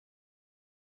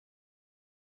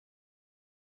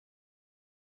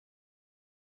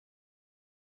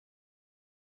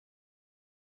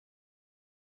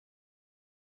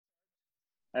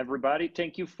everybody.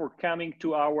 Thank you for coming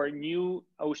to our new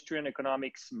Austrian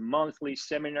economics monthly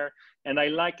seminar. And I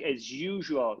like, as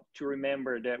usual, to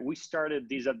remember that we started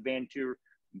this adventure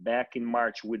back in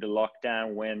March with the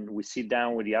lockdown, when we sit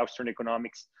down with the Austrian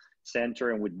Economics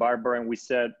Center and with Barbara, and we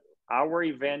said, our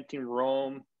event in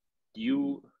Rome,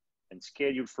 due and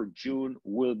scheduled for June,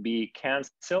 will be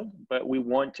canceled, but we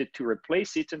wanted to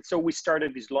replace it. And so we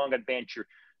started this long adventure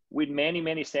with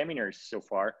many seminars so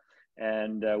far.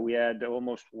 And we had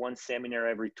almost one seminar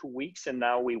every 2 weeks. And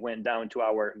now we went down to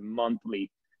our monthly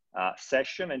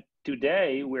session. And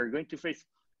today we're going to face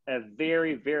a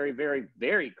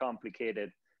very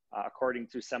complicated, according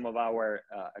to some of our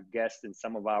guests and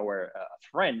some of our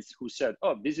friends who said,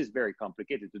 oh, this is very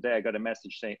complicated. Today I got a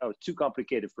message saying, oh, it's too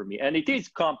complicated for me. And it is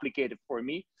complicated for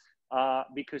me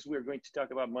because we're going to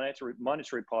talk about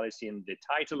monetary policy. And the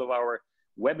title of our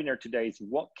webinar today is,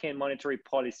 what can monetary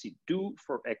policy do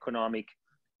for economic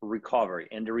recovery?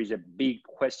 And there is a big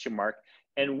question mark.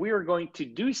 And we're going to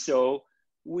do so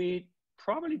with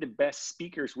probably the best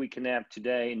speakers we can have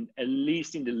today, at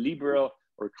least in the liberal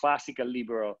or classical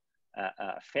liberal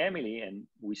family. And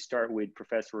we start with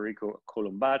Professor Enrico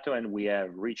Colombatto, and we have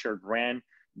Richard Rahn,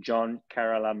 John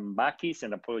Charalambakis,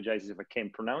 and apologize if I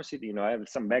can't pronounce it. You know, I have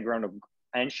some background of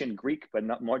ancient Greek, but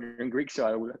not modern Greek,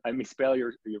 so I misspell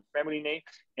your family name.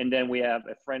 And then we have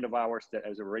a friend of ours that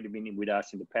has already been with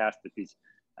us in the past, that is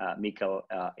Metal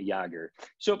Jäger.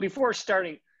 So before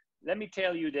starting, let me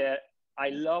tell you that I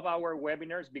love our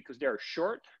webinars because they are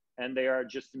short and they are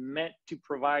just meant to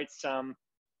provide some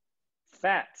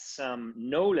facts, some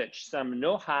knowledge, some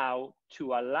know-how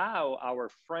to allow our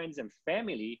friends and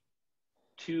family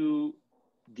to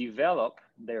develop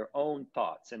their own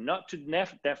thoughts, and not to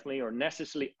definitely or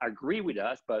necessarily agree with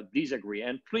us, but disagree.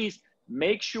 And please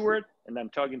make sure, and I'm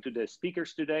talking to the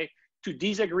speakers today, to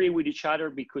disagree with each other,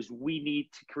 because we need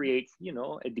to create, you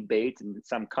know, a debate and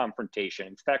some confrontation.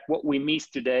 In fact, what we miss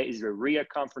today is a real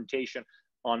confrontation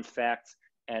on facts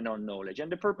and on knowledge.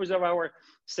 And the purpose of our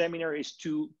seminar is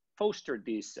to foster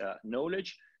this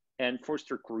knowledge and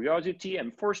foster curiosity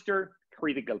and foster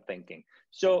critical thinking.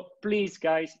 So please,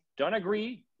 guys, don't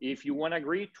agree. If you want to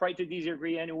agree, try to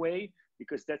disagree anyway,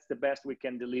 because that's the best we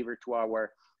can deliver to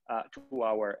our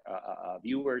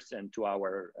viewers and to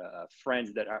our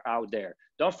friends that are out there.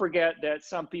 Don't forget that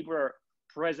some people are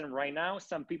present right now,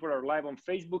 some people are live on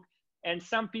Facebook, and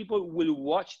some people will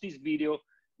watch this video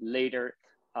later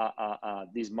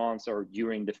this month or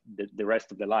during the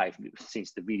rest of the life,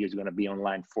 since the video is going to be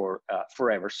online for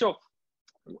forever. So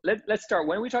let's start.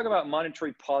 When we talk about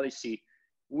monetary policy,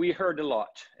 we heard a lot,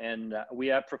 and we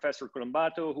have Professor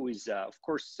Colombatto, who is, of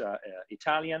course,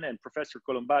 Italian, and Professor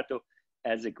Colombatto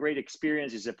has a great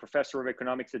experience. He's a professor of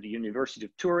economics at the University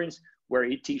of Turin, where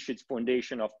he teaches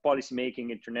foundation of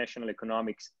policymaking, international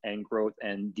economics, and growth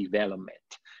and development.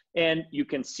 And you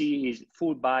can see his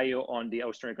full bio on the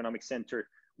Austrian Economic Center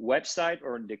website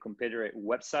or the competitor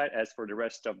website. As for the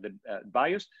rest of the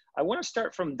bios, I want to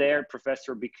start from there,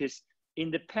 Professor, because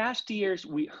in the past years,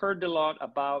 we heard a lot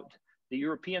about the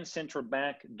European Central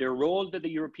Bank, the role that the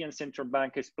European Central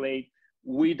Bank has played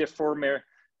with the former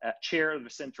chair of the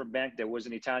central bank, that was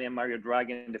an Italian, Mario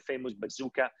Draghi, and the famous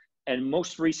bazooka. And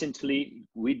most recently,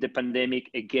 with the pandemic,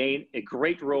 again, a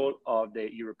great role of the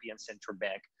European Central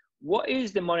Bank. What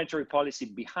is the monetary policy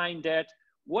behind that?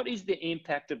 What is the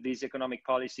impact of this economic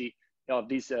policy, of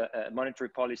this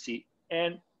monetary policy?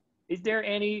 And is there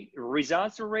any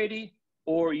results already,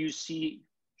 or you see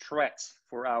threats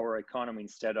for our economy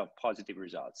instead of positive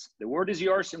results? The word is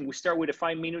yours, and we start with a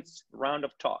 5 minutes round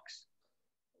of talks.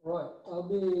 Right, I'll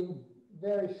be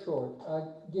very short.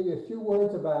 I'll give you a few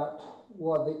words about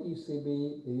what the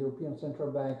ECB, the European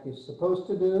Central Bank, is supposed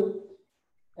to do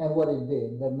and what it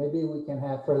did. Then maybe we can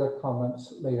have further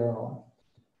comments later on.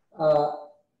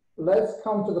 Let's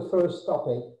come to the first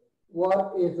topic.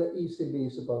 What is the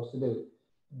ECB supposed to do?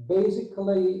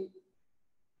 Basically,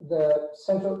 the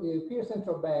European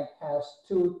Central Bank has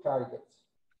two targets,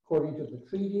 according to the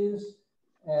treaties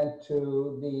and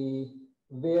to the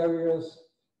various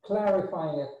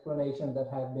clarifying explanations that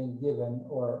have been given,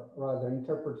 or rather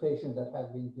interpretations that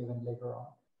have been given later on.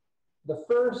 The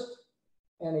first,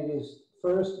 and it is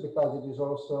first because it is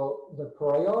also the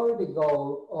priority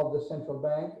goal of the central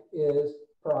bank, is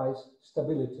price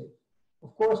stability.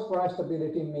 Of course, price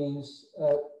stability means,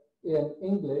 in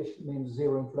English, means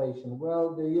zero inflation.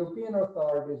 Well, the European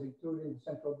authorities, including the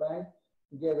central bank,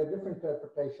 gave a different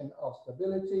interpretation of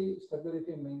stability.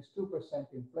 Stability means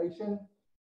 2% inflation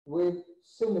with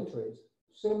symmetries.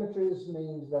 Symmetries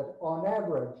means that on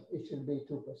average, it should be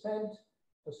 2%.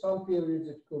 For some periods,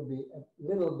 it could be a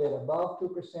little bit above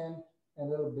 2% and a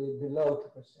little bit below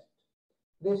 2%.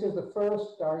 This is the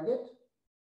first target,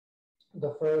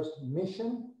 the first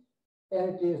mission,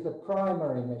 and it is the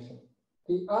primary mission.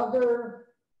 The other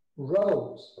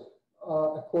roles,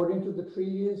 according to the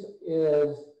treaties,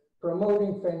 is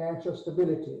promoting financial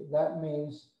stability. That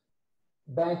means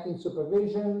banking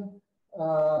supervision,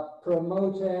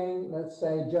 promoting, let's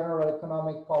say, general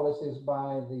economic policies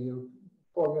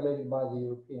formulated by the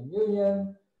European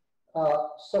Union,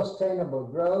 sustainable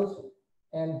growth,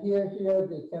 and here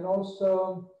they can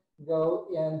also go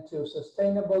into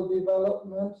sustainable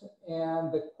development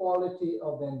and the quality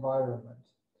of the environment.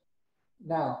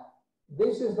 Now,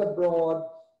 this is the broad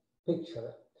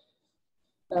picture.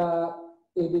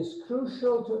 It is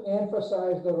crucial to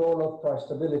emphasize the role of price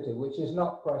stability, which is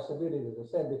not price stability, as I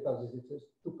said, because it's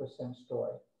a 2%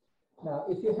 story. Now,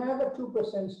 if you have a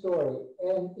 2% story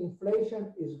and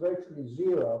inflation is virtually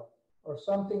zero, or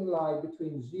something like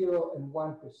between 0 and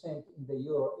 1% in the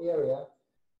euro area,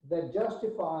 that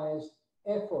justifies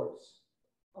efforts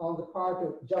on the part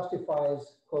of,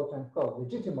 justifies, quote unquote,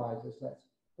 legitimizes, let's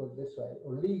put it this way,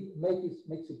 or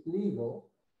makes it legal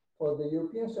for the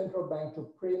European Central Bank to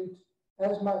print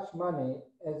as much money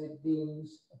as it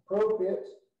deems appropriate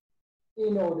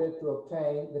in order to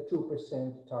obtain the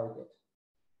 2% target.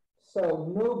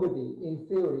 So nobody in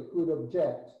theory could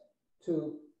object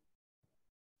to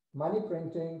money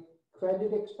printing,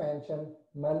 credit expansion,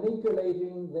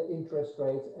 manipulating the interest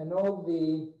rates, and all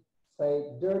the, say,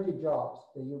 dirty jobs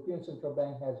the European Central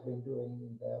Bank has been doing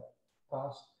in the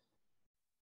past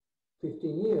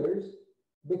 15 years,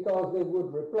 because they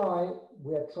would reply,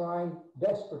 we are trying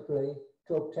desperately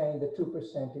to obtain the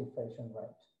 2% inflation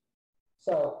rate.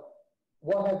 So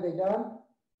what have they done?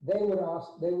 They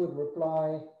would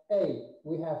reply, A,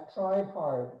 we have tried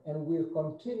hard and we'll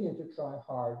continue to try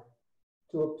hard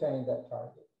to obtain that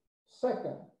target.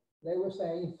 Second, they were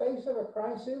saying, in face of a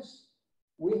crisis,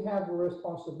 we have a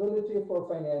responsibility for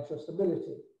financial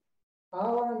stability.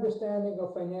 Our understanding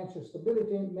of financial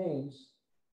stability means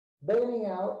bailing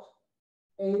out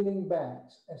ailing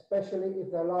banks, especially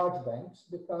if they're large banks,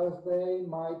 because they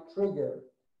might trigger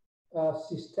a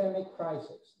systemic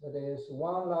crisis. That is,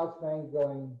 one large bank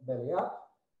going belly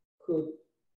up could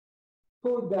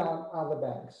pull down other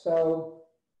banks. So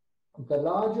the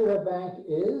larger a bank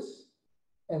is,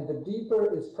 and the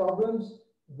deeper its problems,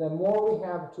 the more we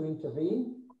have to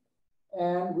intervene,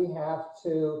 and we have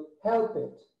to help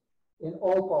it in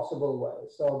all possible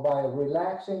ways. So by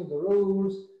relaxing the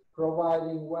rules,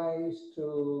 providing ways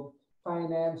to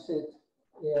finance it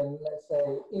in, let's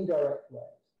say, indirect ways.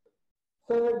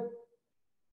 Third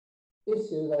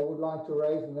issue I would like to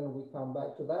raise, and then we come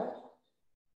back to that.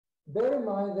 Bear in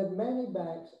mind that many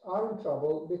banks are in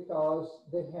trouble because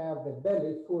they have the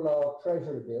belly full of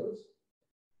treasury bills,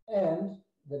 and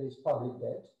that is public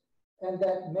debt, and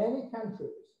that many countries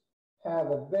have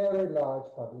a very large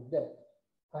public debt.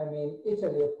 I mean,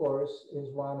 Italy, of course,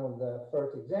 is one of the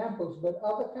first examples, but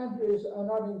other countries are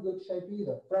not in good shape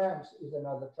either. France is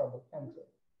another troubled country.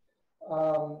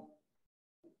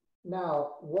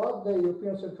 Now, what the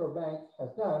European Central Bank has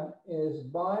done is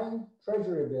buying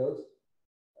treasury bills.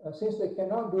 Since they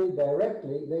cannot do it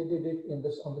directly, they did it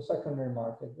on the secondary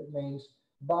market. That means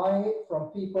buying it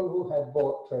from people who had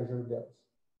bought treasury bills.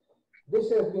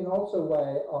 This has been also a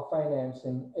way of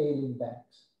financing ailing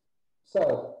banks.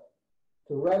 So,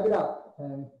 to wrap it up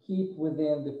and keep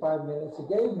within the 5 minutes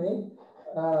he gave me,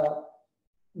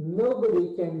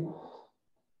 nobody can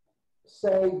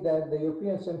say that the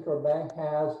European Central Bank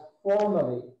has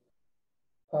formally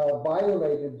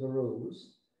violated the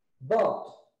rules, but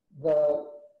the,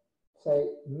 say,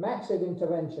 massive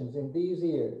interventions in these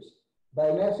years,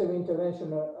 by massive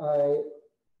intervention, I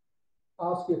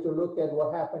ask you to look at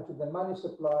what happened to the money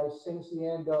supply since the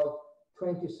end of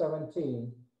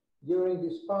 2017. During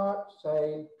this part,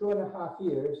 say, 2.5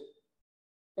 years,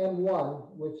 M1,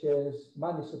 which is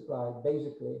money supply,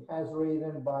 basically, has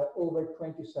risen by over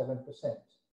 27%.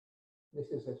 This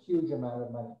is a huge amount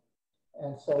of money.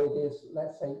 And so it is,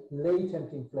 let's say,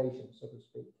 latent inflation, so to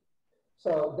speak.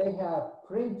 So they have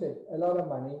printed a lot of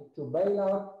money to bail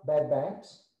out bad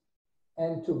banks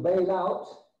and to bail out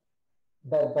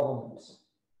bad governments.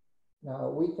 Now,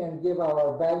 we can give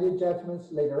our value judgments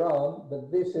later on,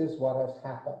 but this is what has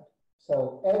happened.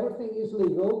 So everything is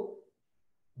legal,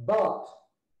 but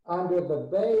under the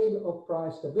veil of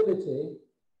price stability,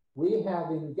 we have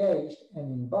engaged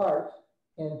and embarked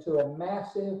into a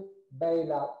massive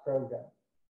bailout program.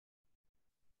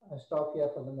 I stop here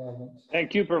for the moment.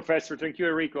 Thank you, Professor. Thank you,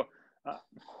 Enrico.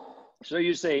 So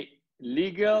you say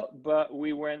legal, but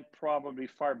we went probably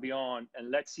far beyond,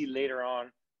 and let's see later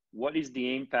on what is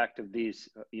the impact of this,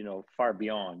 far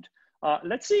beyond.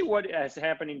 Let's see what has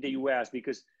happened in the US,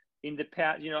 because in the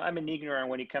past, I'm an ignorant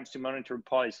when it comes to monetary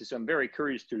policy, so I'm very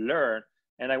curious to learn.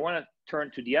 And I want to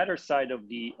turn to the other side of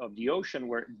the ocean,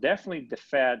 where definitely the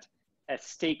Fed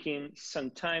has taken,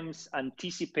 sometimes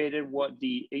anticipated what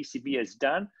the ECB has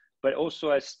done, but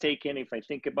also has taken, if I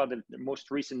think about the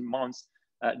most recent months,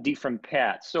 different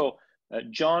paths. So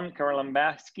John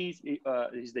Charalambakis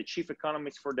is the chief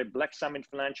economist for the Blacksummit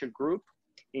Financial Group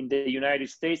in the United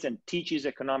States and teaches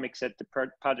economics at the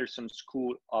Patterson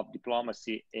School of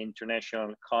Diplomacy and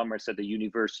International Commerce at the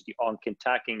University of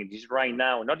Kentucky. And this is right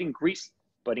now, not in Greece,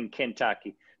 but in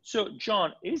Kentucky. So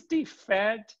John, is the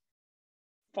Fed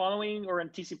following or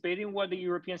anticipating what the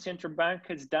European Central Bank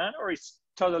has done, or is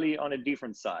totally on a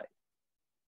different side?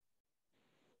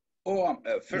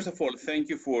 First of all, thank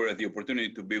you for the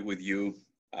opportunity to be with you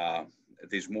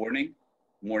this morning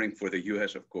for the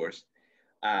US, of course.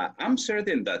 I'm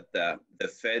certain that the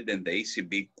Fed and the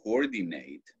ECB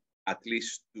coordinate, at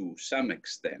least to some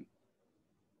extent.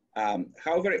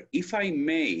 However, if I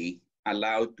may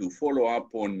allow to follow up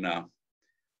on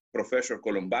Professor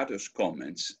Colombatto's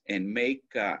comments and make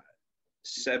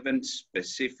 7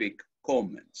 specific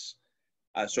comments.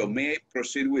 So may I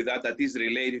proceed with that is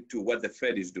related to what the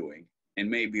Fed is doing and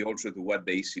maybe also to what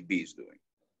the ECB is doing.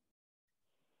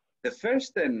 The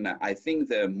first and I think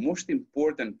the most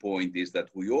important point is that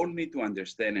we all need to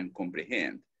understand and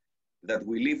comprehend that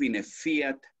we live in a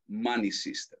fiat money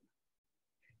system.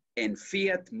 And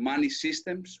fiat money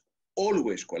systems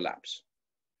always collapse.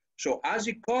 So as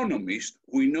economists,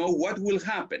 we know what will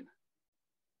happen.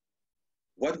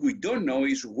 What we don't know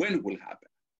is when it will happen.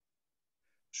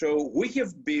 So we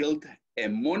have built a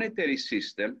monetary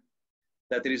system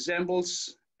that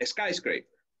resembles a skyscraper.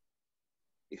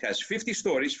 It has 50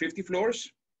 stories, 50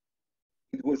 floors.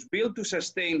 It was built to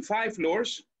sustain 5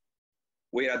 floors.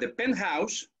 We're at the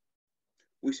penthouse.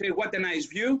 We say, what a nice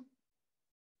view.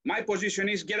 My position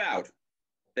is get out.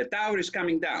 The tower is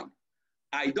coming down.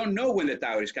 I don't know when the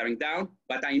tower is coming down,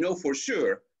 but I know for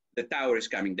sure the tower is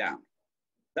coming down.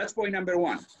 That's point number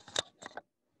 1.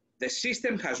 The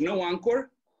system has no anchor.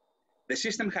 The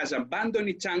system has abandoned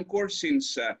its anchor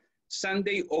since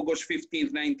Sunday, August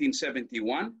 15th,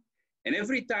 1971. And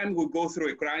every time we go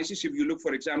through a crisis, if you look,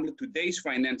 for example, today's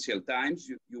Financial Times,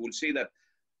 you will see that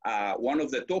one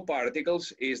of the top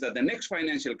articles is that the next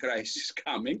financial crisis is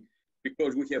coming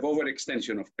because we have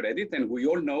overextension of credit. And we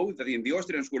all know that in the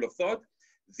Austrian school of thought,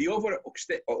 the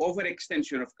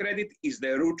overextension of credit is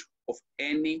the root of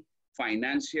any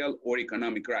financial or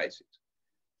economic crisis.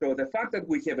 So the fact that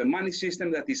we have a money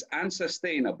system that is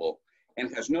unsustainable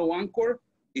and has no anchor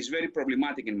is very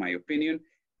problematic in my opinion.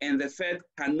 And the Fed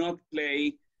cannot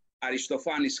play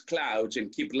Aristophanes' clouds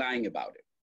and keep lying about it.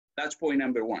 That's point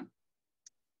number 1.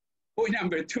 Point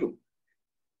number 2,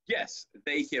 yes,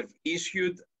 they have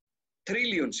issued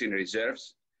trillions in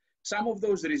reserves. Some of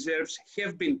those reserves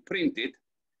have been printed,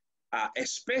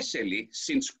 especially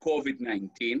since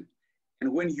COVID-19.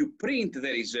 And when you print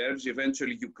the reserves,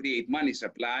 eventually you create money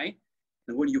supply.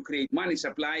 And when you create money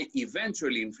supply,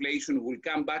 eventually inflation will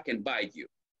come back and bite you.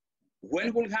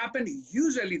 When will happen?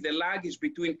 Usually the lag is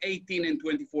between 18 and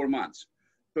 24 months.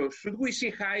 So should we see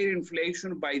higher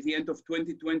inflation by the end of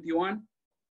 2021?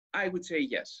 I would say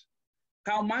yes.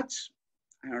 How much?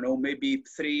 I don't know, maybe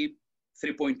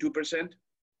 3.2%.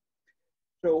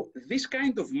 So this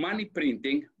kind of money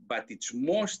printing, but it's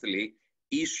mostly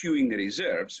issuing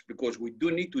reserves, because we do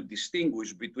need to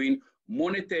distinguish between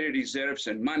monetary reserves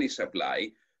and money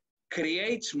supply,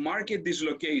 creates market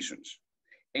dislocations.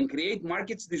 And create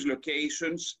market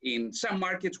dislocations. In some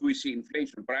markets, we see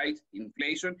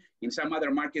inflation. In some other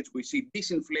markets, we see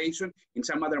disinflation. In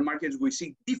some other markets, we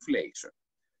see deflation.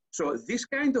 So this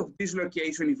kind of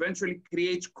dislocation eventually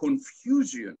creates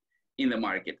confusion in the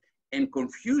market, and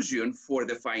confusion for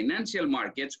the financial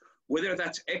markets, whether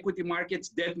that's equity markets,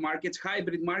 debt markets,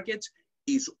 hybrid markets,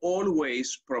 is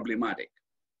always problematic.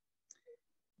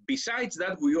 Besides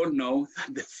that, we all know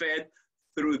that the Fed,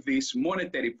 through this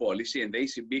monetary policy, and the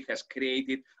ECB has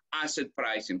created asset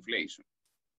price inflation.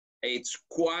 It's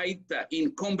quite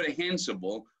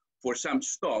incomprehensible for some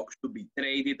stocks to be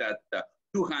traded at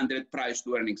 200 price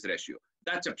to earnings ratio.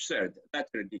 That's absurd,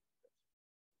 that's ridiculous.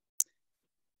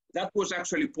 That was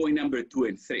actually point number 2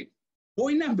 and 3.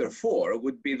 Point number 4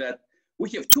 would be that we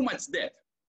have too much debt.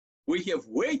 We have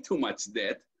way too much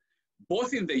debt,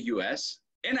 both in the US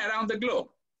and around the globe.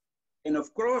 And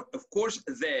of course,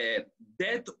 the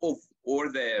debt of,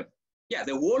 or the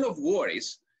wall of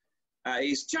worries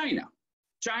is China.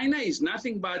 China is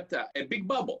nothing but a big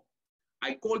bubble.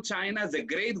 I call China the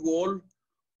Great Wall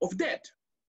of Debt.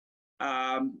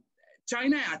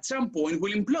 China at some point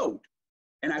will implode.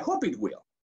 and I hope it will.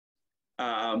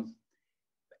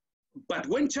 But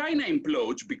when China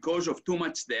implodes because of too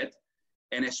much debt,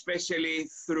 and especially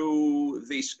through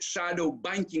this shadow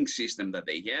banking system that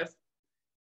they have,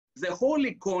 the whole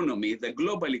economy, the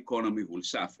global economy will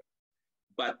suffer.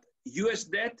 But US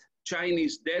debt,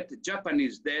 Chinese debt,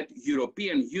 Japanese debt,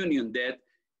 European Union debt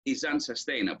is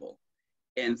unsustainable.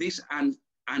 And this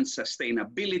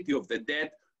unsustainability of the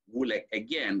debt will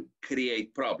again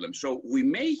create problems. So we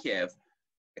may have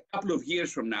a couple of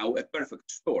years from now a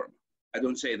perfect storm. I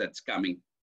don't say that's coming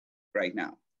right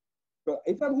now. So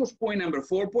if that was point number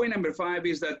 4, point number 5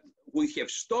 is that we have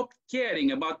stopped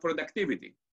caring about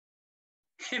productivity.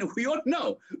 And we all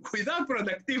know, without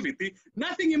productivity,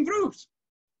 nothing improves.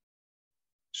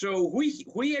 So we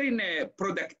are in a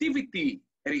productivity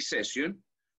recession.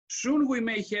 Soon we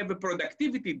may have a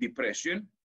productivity depression,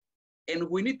 and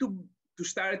we need to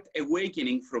start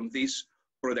awakening from this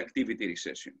productivity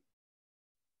recession.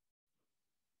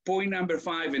 Point number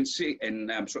 5 and 6 and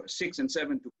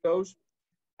 7 to close.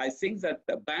 I think that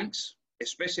the banks,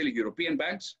 especially European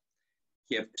banks,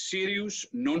 have serious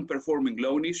non-performing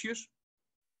loan issues,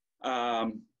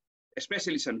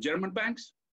 especially some German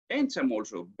banks and some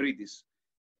also British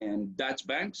and Dutch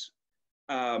banks.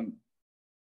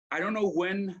 I don't know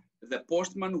when the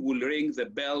postman will ring the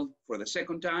bell for the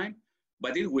second time,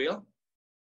 but it will.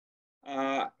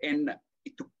 And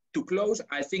to close,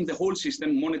 I think the whole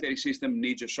system, monetary system,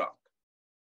 needs a shock.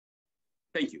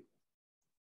 Thank you.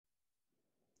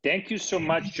 Thank you so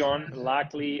much, John.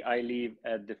 Luckily, I live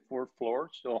at the 4th floor,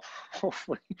 so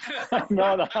hopefully I'm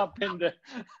not up in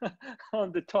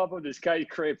on the top of the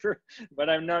skyscraper, but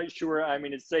I'm not sure I'm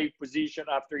in a safe position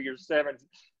after your 7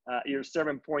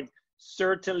 point.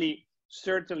 Certainly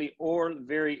all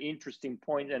very interesting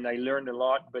points, and I learned a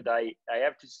lot, but I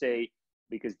have to say,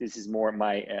 because this is more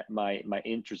my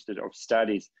interest of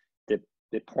studies, the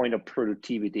point of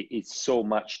productivity is so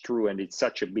much true, and it's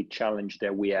such a big challenge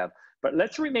that we have. But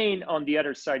let's remain on the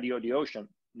other side of the ocean,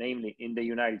 namely in the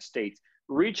United States.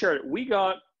 Richard, we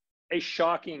got a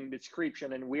shocking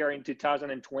description, and we are in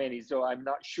 2020, so I'm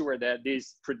not sure that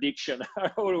these predictions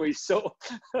are always so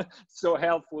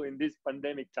helpful in this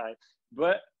pandemic time.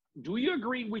 But do you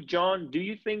agree with John? Do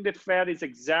you think the Fed is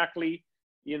exactly,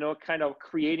 kind of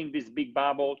creating this big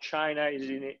bubble? China is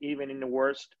even in the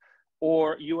worst,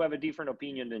 or you have a different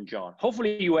opinion than John?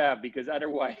 Hopefully you have, because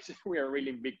otherwise we are really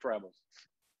in big troubles.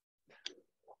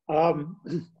 I'm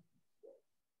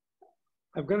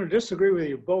going to disagree with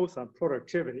you both on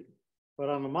productivity, but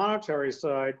on the monetary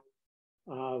side,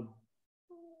 both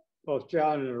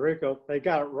John and Enrico, they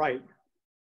got it right.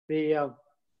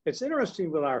 It's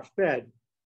interesting with our Fed.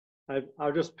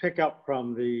 I'll just pick up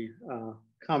from the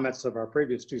comments of our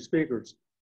previous 2 speakers.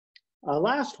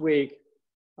 Last week,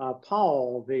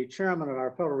 Powell, the chairman of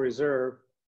our Federal Reserve,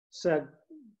 said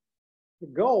the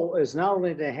goal is not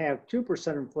only to have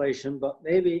 2% inflation, but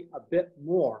maybe a bit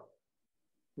more.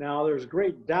 Now, there's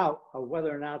great doubt of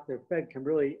whether or not the Fed can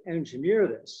really engineer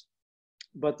this.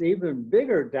 But the even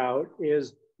bigger doubt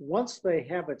is, once they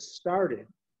have it started,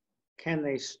 can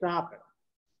they stop it?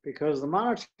 Because the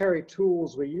monetary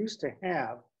tools we used to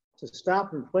have to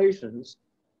stop inflations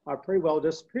are pretty well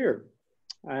disappeared.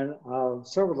 And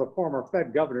several of the former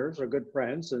Fed governors are good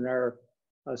friends, and they're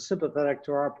sympathetic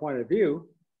to our point of view.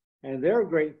 And their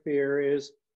great fear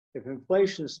is, if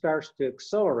inflation starts to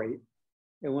accelerate,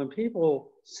 and when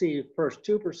people see first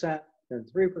 2%, then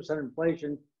 3%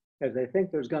 inflation, if they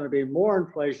think there's going to be more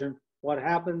inflation, what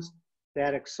happens?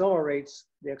 That accelerates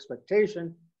the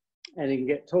expectation, and it can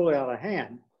get totally out of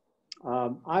hand.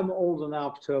 I'm old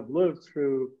enough to have lived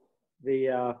through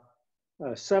the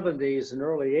 70s and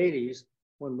early 80s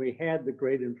when we had the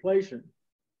great inflation,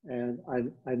 and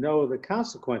I know the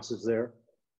consequences there.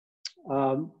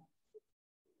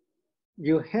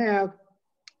 You have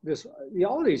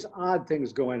all these odd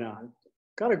things going on.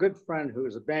 Got a good friend who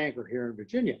is a banker here in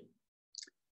Virginia,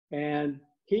 and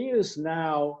he is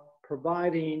now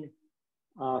providing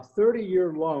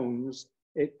 30-year loans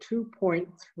at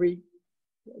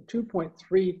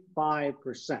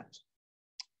 2.35%.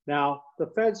 Now, the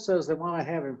Fed says they want to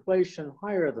have inflation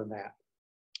higher than that.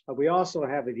 We also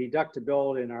have a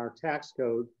deductibility in our tax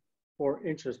code for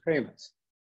interest payments.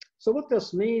 So what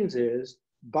this means is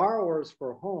borrowers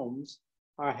for homes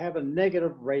have a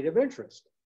negative rate of interest.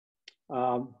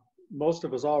 Most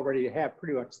of us already have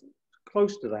pretty much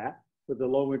close to that with the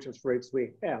low interest rates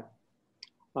we have.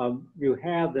 You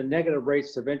have the negative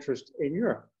rates of interest in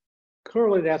Europe.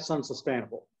 Clearly, that's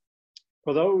unsustainable.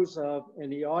 For those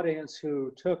in the audience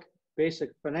who took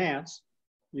basic finance,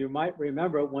 you might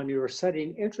remember when you were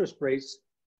setting interest rates,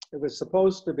 it was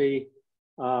supposed to be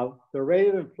the rate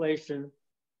of inflation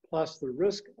plus the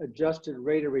risk-adjusted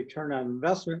rate of return on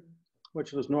investment,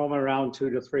 which was normally around 2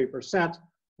 to 3%,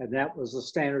 and that was the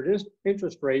standard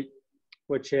interest rate,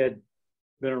 which had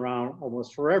been around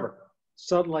almost forever.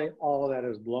 Suddenly, all of that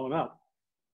is blown up.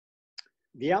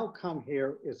 The outcome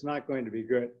here is not going to be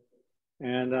good.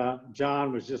 And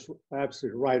John was just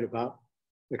absolutely right about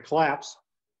the collapse.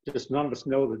 Just none of us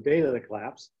know the date of the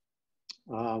collapse.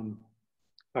 In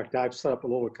fact, I've set up a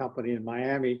little company in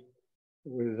Miami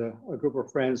with a group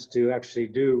of friends to actually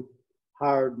do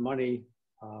hard money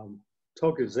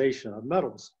tokenization of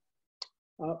metals.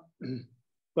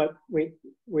 But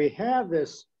we have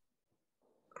this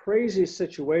crazy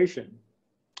situation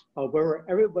of where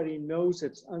everybody knows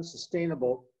it's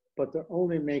unsustainable, but they're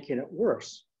only making it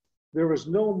worse. There was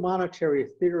no monetary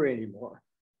theory anymore.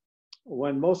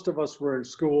 When most of us were in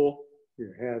school,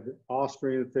 you had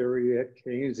Austrian theory, you had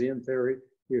Keynesian theory,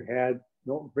 you had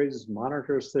Milton Friedman's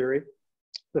monetarist theory.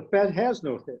 The Fed has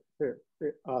no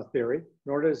theory,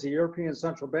 nor does the European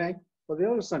Central Bank or the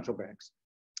other central banks.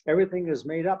 Everything is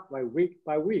made up by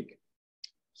week.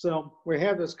 So we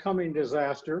have this coming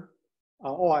disaster.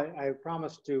 I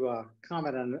promised to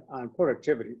comment on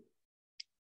productivity.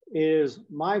 Is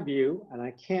my view, and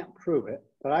I can't prove it,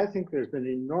 but I think there's been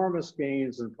enormous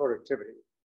gains in productivity.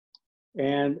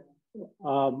 And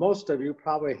most of you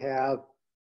probably have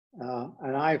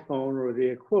an iPhone or the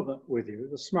equivalent with you,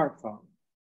 the smartphone.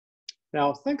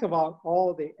 Now think about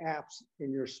all the apps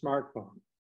in your smartphone.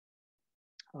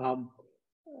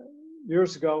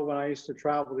 Years ago, when I used to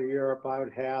travel to Europe, I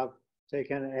would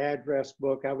take an address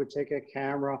book, I would take a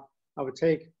camera, I would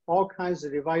take all kinds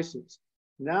of devices.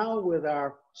 Now with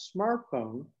our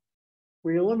smartphone,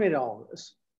 we eliminate all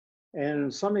this.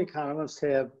 And some economists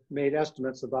have made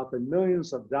estimates about the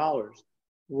millions of dollars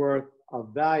worth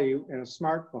of value in a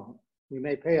smartphone. You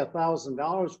may pay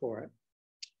 $1,000 for it,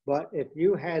 but if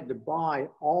you had to buy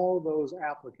all those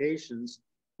applications,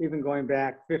 even going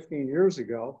back 15 years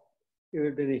ago, it would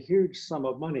have been a huge sum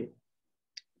of money.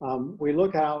 We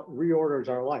look how it reorders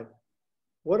our life.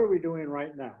 What are we doing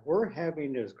right now? We're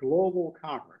having this global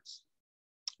conference.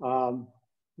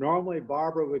 Normally,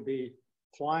 Barbara would be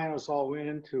flying us all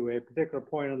in to a particular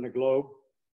point on the globe.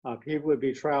 People would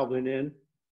be traveling in.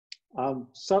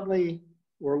 Suddenly,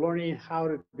 we're learning how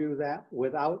to do that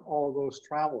without all those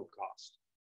travel costs.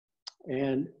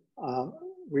 And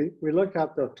we look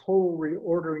at the total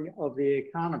reordering of the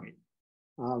economy.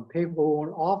 People who own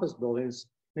office buildings,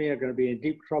 they are going to be in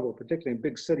deep trouble, particularly in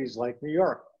big cities like New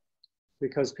York,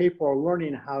 because people are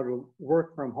learning how to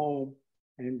work from home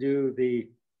and do the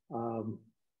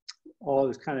all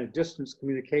this kind of distance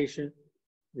communication.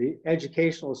 The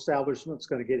educational establishment's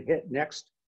going to get hit next.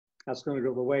 That's going to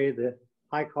go the way that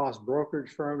high-cost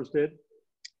brokerage firms did.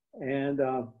 And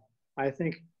I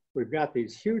think we've got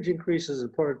these huge increases in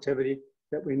productivity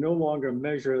that we no longer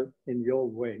measure in the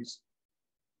old ways.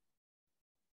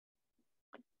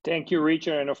 Thank you,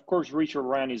 Richard. And of course, Richard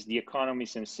Rahn is the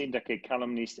economist and syndicate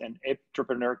columnist and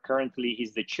entrepreneur. Currently,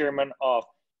 he's the chairman of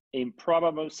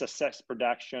Improbable Success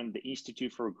Production, the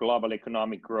Institute for Global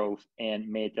Economic Growth and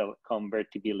Metal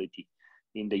Convertibility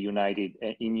in the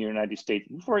United States.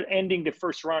 Before ending the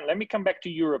first round, let me come back to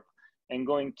Europe and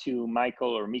going to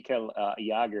Michael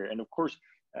Jäger. And of course,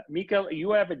 Michael,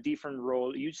 you have a different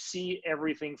role. You see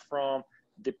everything from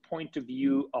the point of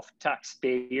view of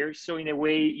taxpayers. So in a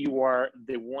way, you are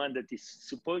the one that is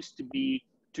supposed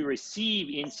to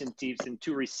receive incentives and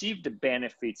to receive the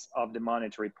benefits of the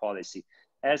monetary policy.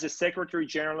 As a Secretary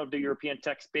General of the European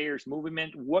Taxpayers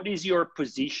Movement, what is your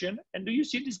position? And do you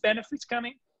see these benefits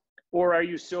coming? Or are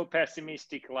you so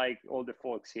pessimistic like all the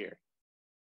folks here?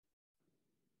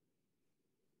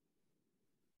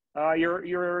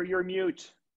 You're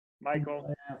mute, Michael.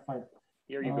 Yeah, fine.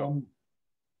 Here you go.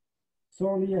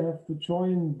 Sorry, I have to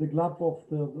join the club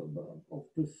of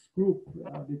this group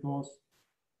because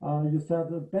you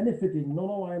said benefiting.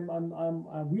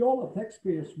 No, we all are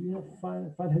taxpayers. We have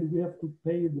finally we have to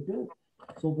pay the bill.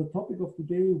 So the topic of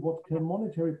today: what can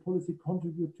monetary policy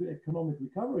contribute to economic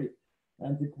recovery?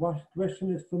 And the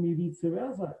question is for me vice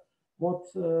versa.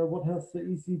 What has the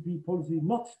ECB policy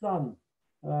not done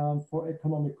for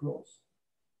economic growth?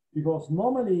 Because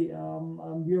normally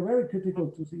we are very critical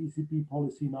to the ECB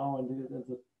policy now and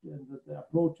the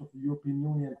approach of the European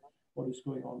Union, what is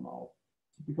going on now.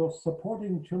 Because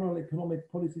supporting general economic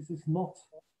policies is not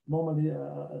normally,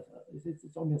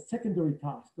 it's only a secondary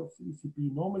task of the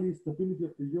ECB. Normally stability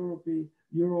of the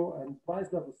euro and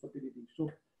price level stability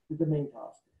should be the main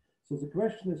task. So the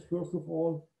question is, first of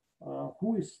all,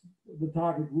 who is the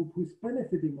target group, who is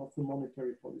benefiting of the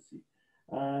monetary policy?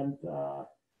 And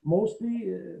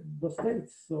mostly the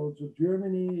states, so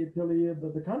Germany, Italy,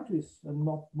 the countries, and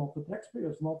not the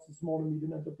taxpayers, not the small and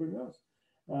medium entrepreneurs.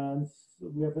 And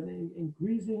so we have an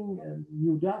increasing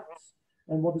new debts,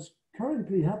 and what is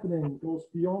currently happening goes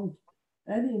beyond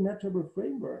any measurable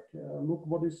framework. Look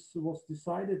what was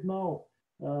decided now.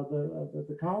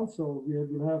 The council, we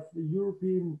will have the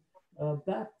European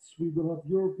debts, we will have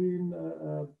European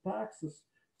taxes,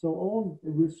 so own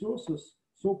resources,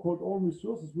 so-called own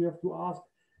resources. We have to ask,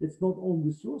 it's not own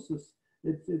resources,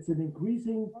 it's an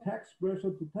increasing tax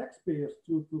pressure to taxpayers,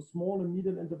 to small and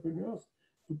medium entrepreneurs,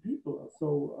 to people.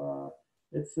 So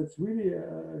it's really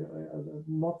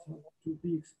not to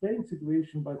be explained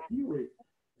situation by theory.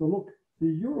 So look, the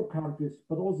Euro countries,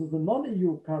 but also the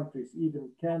non-EU countries even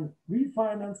can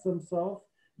refinance themselves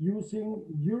using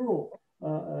Euro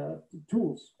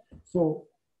tools. So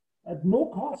at no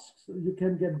cost, you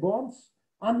can get bonds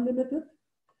unlimited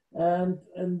and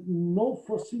no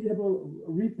foreseeable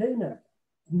repayment.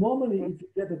 Normally, if you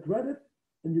get a credit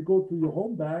and you go to your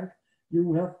home bank,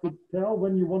 you have to tell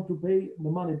when you want to pay the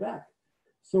money back.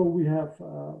 So we have,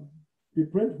 we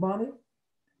print money.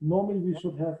 Normally, we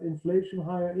should have inflation,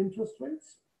 higher interest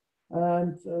rates,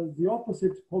 and the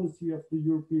opposite policy of the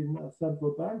European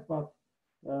Central Bank. But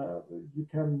you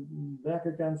can back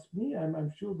against me.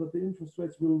 I'm sure that the interest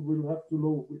rates will have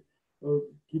to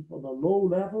keep on a low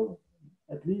level,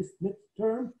 at least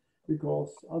midterm,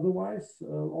 because otherwise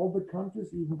all the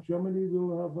countries, even Germany,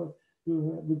 will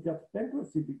get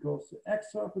bankruptcy because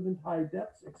exorbitant high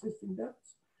debts, existing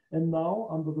debts, and now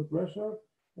under the pressure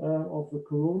of the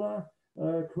Corona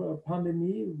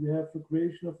pandemic, we have the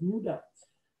creation of new debts.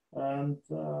 And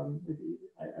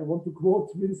I want to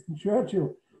quote Winston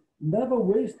Churchill: "Never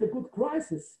waste a good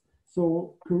crisis."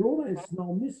 So Corona is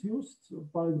now misused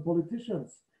by the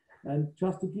politicians. And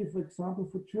just to give an example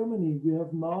for Germany, we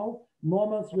have now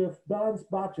normals, we have balanced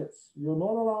budgets. You're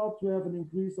not allowed to have an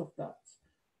increase of debts.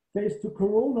 Faced to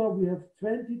Corona, we have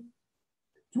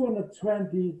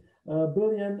 220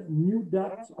 billion new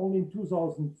debts only in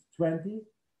 2020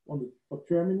 for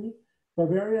Germany.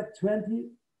 Bavaria, 20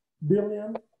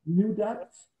 billion new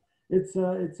debts. It's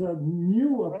a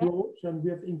new approach, and we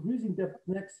have increasing debt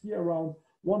next year around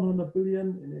 100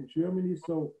 billion in Germany.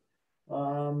 So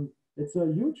it's a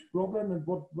huge problem, and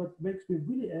what makes me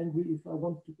really angry, if I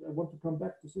want to come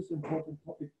back to this important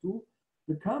topic too,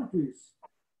 the countries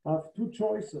have two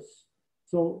choices.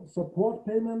 So support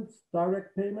payments,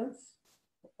 direct payments,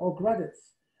 or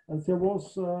credits. And there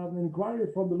was an inquiry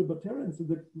from the libertarians in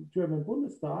the German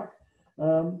Bundestag,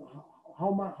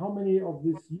 how many of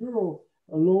these euro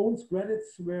loans,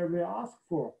 credits were asked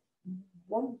for.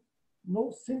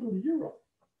 No single euro.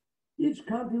 Each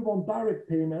country wants direct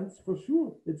payments, for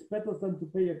sure. It's better than to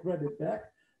pay a credit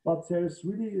back, but there is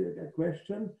really a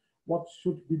question, what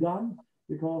should be done?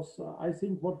 Because I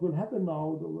think what will happen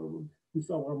now with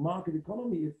our market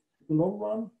economy, if in the long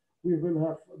run, we will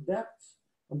have debts,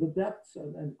 and the debts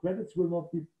and credits will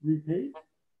not be repaid.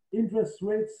 Interest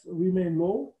rates remain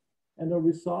low, and a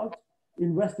result,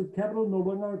 invested capital no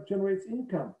longer generates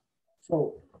income.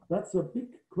 So that's a big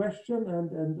question.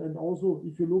 And also,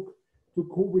 if you look to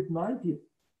COVID-19,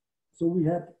 so we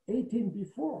had 18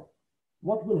 before.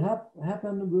 What will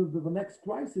happen with the next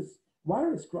crisis,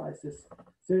 virus crisis?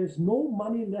 There is no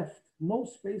money left, no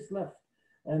space left,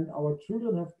 and our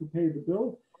children have to pay the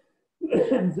bill.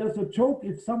 There's a joke,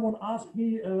 if someone asks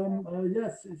me,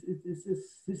 yes,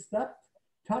 is this debt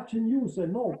touching you? Say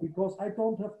no, because I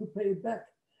don't have to pay it back.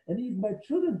 And even my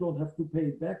children don't have to pay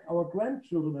it back, our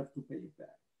grandchildren have to pay it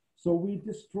back. So we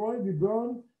destroy, we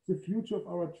burn the future of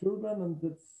our children, and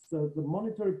that's the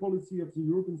monetary policy of the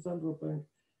European Central Bank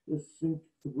is the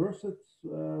worst,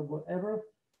 whatever,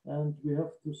 and we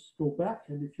have to go back.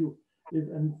 And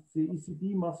and the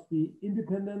ECB must be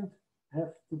independent,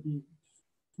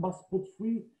 must put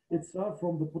free itself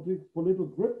from the political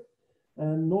grip,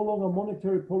 and no longer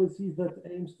monetary policy that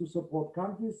aims to support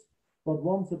countries, but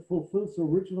one that fulfills the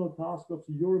original task of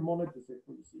the Euro monetary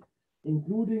policy,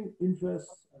 including interest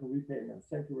and repayments.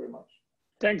 Thank you very much.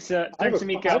 Thanks,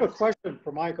 Mika. I have a question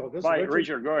for Michael. This is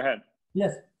Richard, go ahead.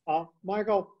 Yes.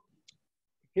 Michael,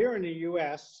 here in the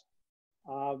US,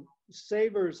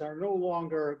 savers are no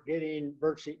longer getting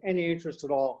virtually any interest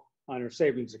at all on their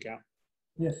savings account.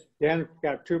 Yes. Then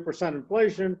got 2%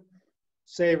 inflation.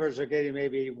 Savers are getting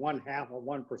maybe 1/2 of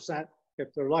 1%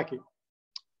 if they're lucky.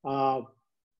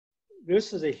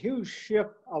 This is a huge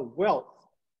shift of wealth.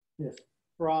 Yes.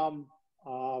 From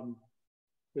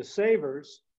the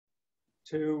savers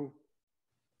to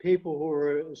people who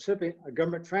are receiving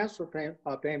government transfer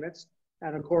payments,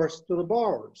 and of course to the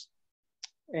borrowers.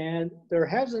 And there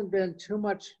hasn't been too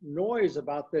much noise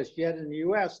about this yet in the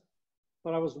US,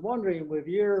 but I was wondering, with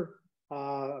your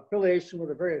affiliation with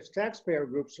the various taxpayer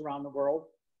groups around the world,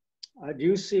 do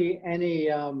you see any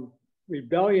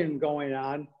rebellion going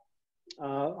on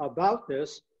about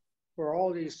this for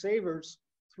all these savers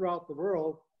throughout the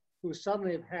world who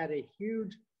suddenly have had a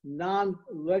huge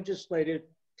non-legislated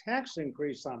tax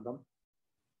increase on them?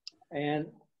 And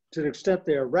to the extent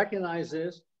they recognize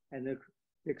this and the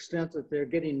extent that they're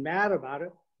getting mad about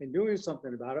it and doing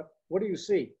something about it, what do you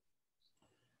see?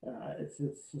 It's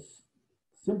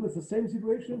simply the same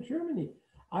situation in Germany.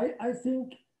 I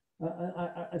think,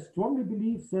 I strongly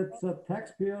believe that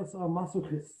taxpayers are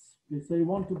masochists. They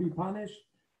want to be punished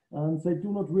and they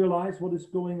do not realize what is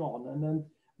going on. And then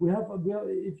we have,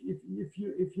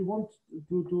 if you want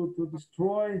to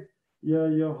destroy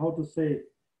your how to say,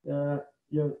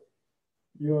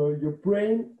 your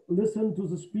brain, listen to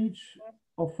the speech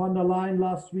of von der Leyen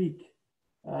last week,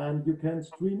 and you can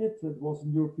stream it. It was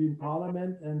in European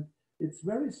Parliament, and it's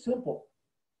very simple.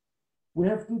 We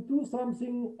have to do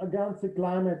something against the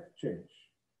climate change.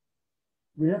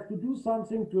 We have to do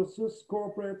something to assist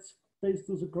corporates faced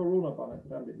with the corona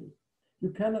pandemic. We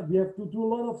have to do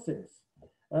a lot of things.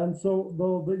 And so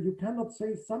you cannot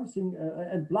say something,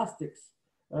 and plastics,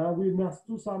 we must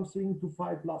do something to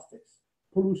fight plastics,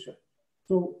 pollution.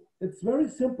 So it's very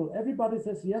simple. Everybody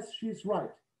says, yes, she's right.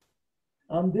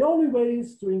 The only way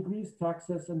is to increase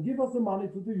taxes and give us the money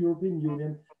to the European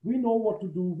Union. We know what to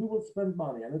do. We will spend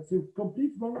money. And it's a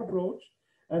complete wrong approach.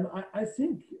 And I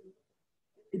think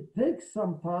it takes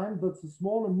some time, but the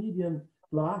small and medium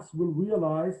class will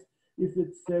realize if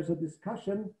there's a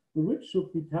discussion, the rich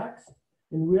should be taxed.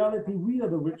 In reality, we are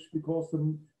the rich because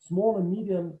the small and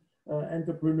medium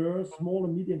entrepreneurs, small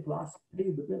and medium class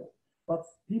pay the bill. But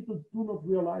people do not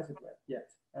realize it yet.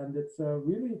 And it's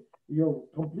really, you're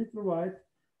completely right.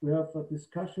 We have a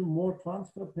discussion, more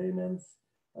transfer payments,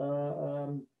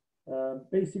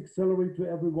 basic salary to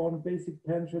everyone, basic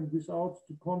pension without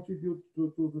to contribute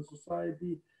to the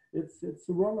society. It's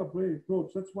the wrong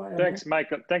approach. That's why. Thanks,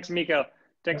 Michael. Thanks, Mikael.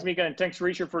 Thanks, Mikael, and thanks,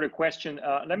 Richard, for the question.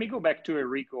 Let me go back to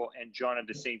Enrico and John at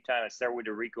the same time. I start with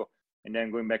Enrico and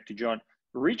then going back to John.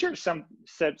 Richard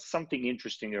said something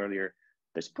interesting earlier.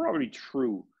 That's probably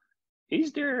true.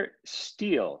 Is there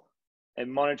still a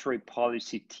monetary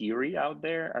policy theory out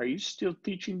there? Are you still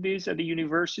teaching this at the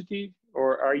university,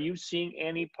 or are you seeing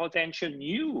any potential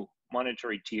new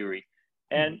monetary theory?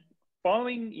 And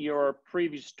following your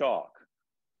previous talk,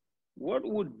 what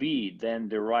would be then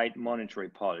the right monetary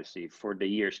policy for the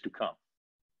years to come?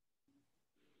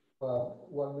 Well,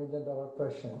 $1 million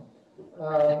question.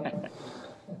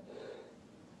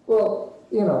 Well,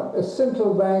 you know, a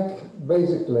central bank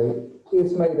basically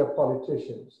is made of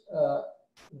politicians.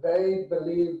 They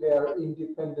believe they're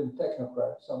independent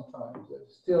technocrats sometimes. They're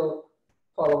still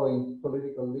following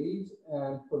political leads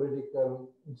and political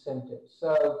incentives.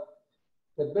 So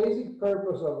the basic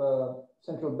purpose of a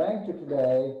central banker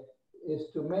today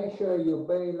is to make sure you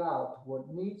bail out what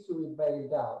needs to be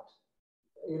bailed out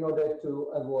in order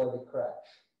to avoid a crash.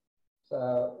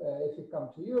 So if you come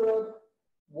to Europe,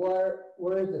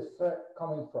 where is the threat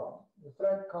coming from? The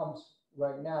threat comes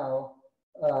right now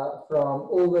from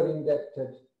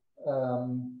over-indebted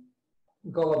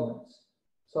governments.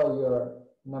 So your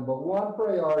number one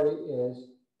priority is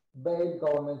bail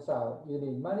governments out. You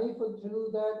need money to do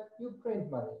that, you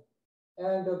print money.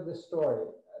 End of the story.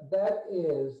 That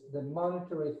is the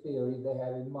monetary theory they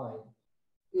have in mind.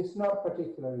 It's not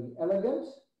particularly elegant,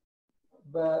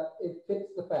 but it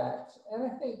fits the facts. And I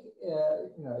think,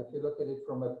 you know, if you look at it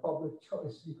from a public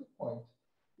choice viewpoint,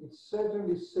 it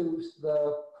certainly suits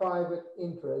the private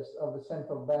interest of the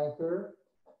central banker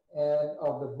and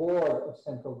of the board of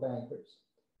central bankers.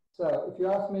 So if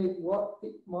you ask me what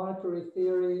monetary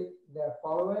theory they're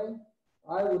following,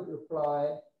 I would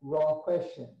reply, wrong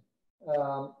question.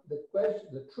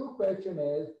 The true question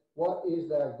is, what is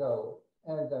their goal?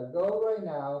 And their goal right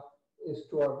now is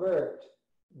to avert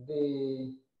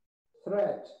the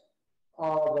threat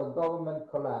of a government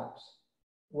collapse,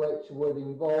 which would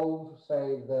involve,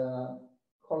 say, the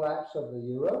collapse of the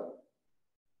euro.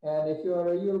 And if you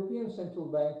are a European central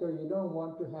banker, you don't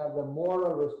want to have the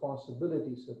moral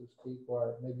responsibility, so to speak,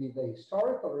 or maybe the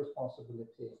historical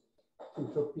responsibility to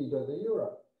torpedo the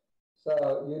euro.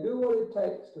 So you do what it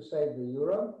takes to save the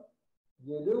euro.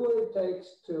 You do what it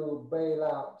takes to bail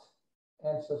out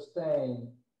and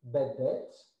sustain bad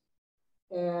debts.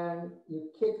 And you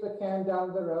kick the can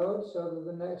down the road so that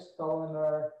the next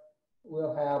governor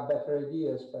will have better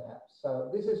ideas, perhaps. So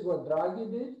this is what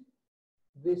Draghi did.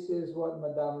 This is what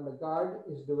Madame Lagarde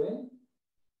is doing.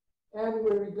 And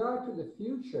with regard to the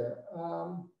future,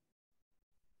 I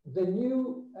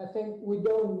think we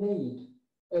don't need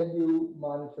a new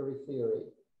monetary theory.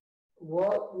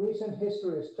 What recent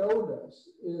history has told us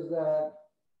is that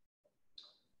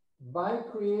by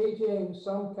creating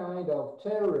some kind of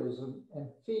terrorism and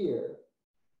fear,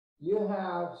 you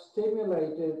have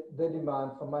stimulated the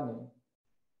demand for money.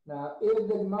 Now, if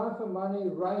the demand for money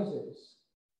rises,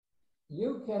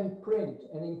 you can print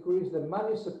and increase the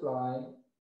money supply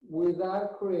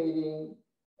without creating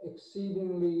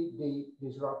exceedingly deep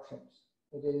disruptions.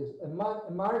 It is a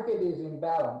market is in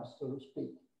balance, so to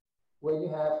speak, when you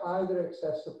have either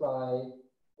excess supply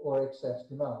or excess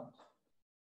demand.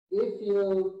 If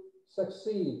you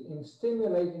succeed in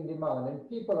stimulating demand and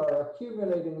people are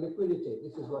accumulating liquidity,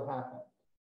 this is what happened.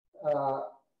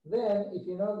 Then if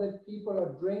you know that people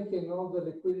are drinking all the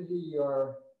liquidity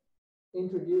you're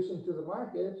introducing to the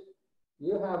market,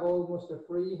 you have almost a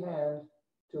free hand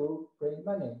to print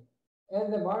money.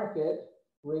 And the market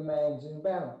remains in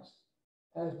balance.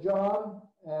 As John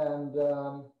and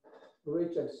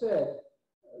Richard said,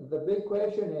 the big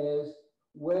question is,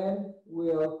 when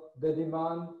will the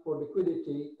demand for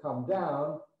liquidity come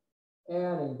down?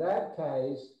 And in that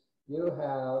case, you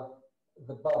have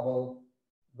the bubble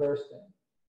bursting.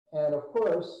 And of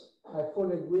course, I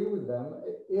fully agree with them.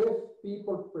 If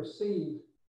people perceive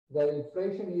that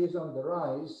inflation is on the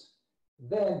rise,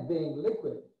 then being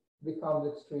liquid becomes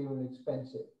extremely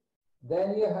expensive.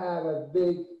 Then you have a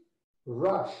big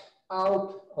rush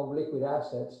out of liquid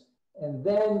assets, and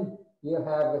then you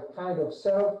have a kind of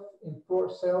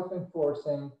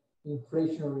self-enforcing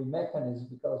inflationary mechanism,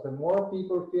 because the more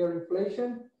people fear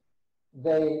inflation,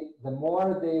 the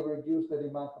more they reduce the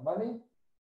demand for money,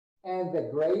 and the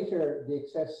greater the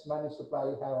excess money supply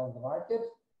you have on the market.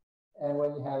 And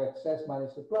when you have excess money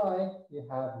supply, you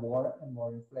have more and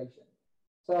more inflation.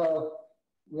 So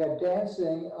we are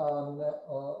dancing on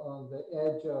the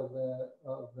edge of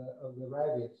the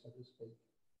rabbit, so to speak.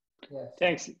 Yes.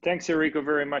 Thanks, Enrico,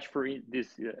 very much for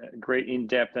this great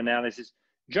in-depth analysis.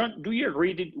 John, do you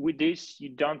agree with this? You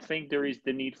don't think there is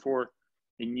the need for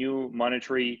a new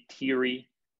monetary theory?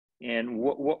 And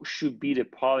what should be the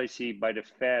policy by the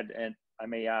Fed? And I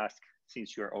may ask,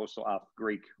 since you're also half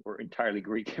Greek or entirely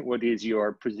Greek, what is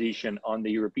your position on the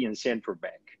European Central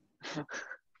Bank?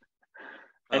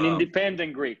 An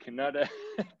independent Greek, not a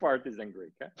partisan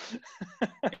Greek. Huh?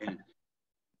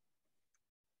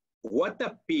 What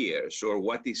appears or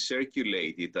what is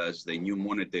circulated as the new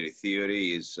monetary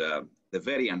theory is the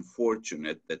very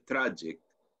unfortunate, the tragic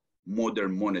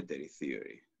modern monetary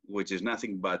theory, which is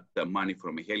nothing but money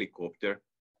from a helicopter,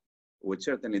 which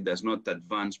certainly does not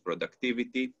advance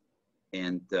productivity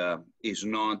and is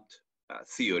not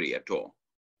theory at all.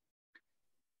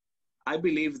 I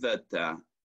believe that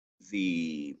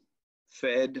the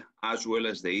Fed as well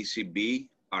as the ECB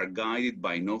are guided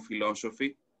by no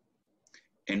philosophy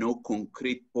and no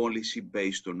concrete policy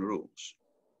based on rules.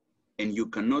 And you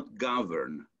cannot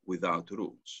govern without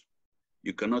rules.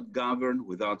 You cannot govern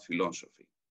without philosophy.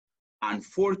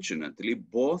 Unfortunately,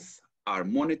 both our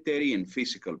monetary and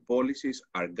fiscal policies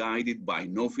are guided by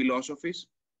no philosophies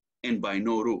and by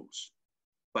no rules.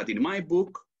 But in my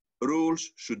book,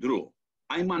 rules should rule.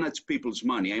 I manage people's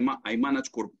money. I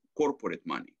manage corporate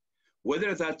money.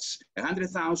 Whether that's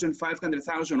 100,000,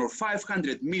 500,000, or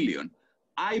 500 million,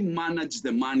 I manage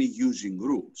the money using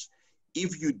rules.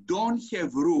 If you don't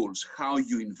have rules how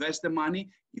you invest the money,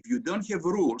 if you don't have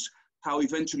rules how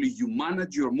eventually you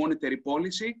manage your monetary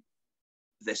policy,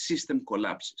 the system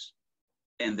collapses.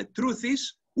 And the truth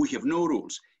is, we have no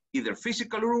rules, either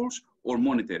physical rules or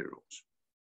monetary rules.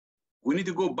 We need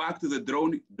to go back to the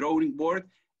drawing board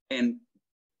and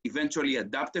eventually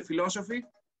adapt a philosophy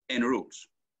and rules.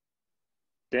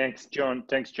 Thanks, John.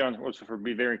 Thanks, John, also for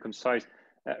being very concise.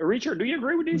 Richard, do you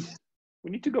agree with this?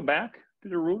 We need to go back to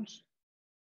the rules?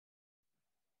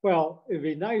 Well, it'd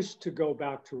be nice to go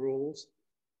back to rules.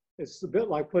 It's a bit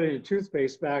like putting a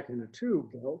toothpaste back in the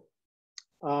tube, though.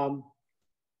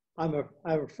 I'm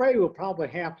afraid we'll probably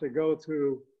have to go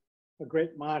through a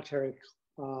great monetary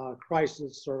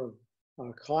crisis or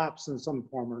collapse in some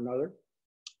form or another.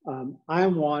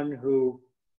 I'm one who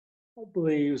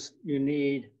believes you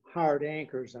need hard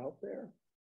anchors out there.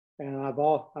 And I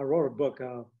wrote a book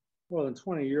more than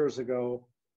 20 years ago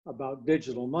about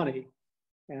digital money.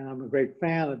 And I'm a great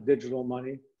fan of digital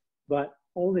money, but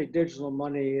only digital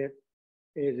money, it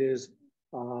is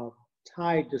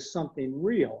tied to something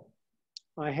real.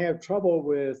 I have trouble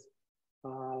with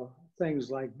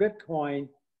things like Bitcoin,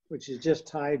 which is just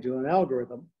tied to an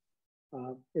algorithm.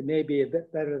 It may be a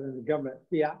bit better than the government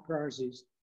fiat currencies,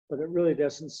 but it really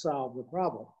doesn't solve the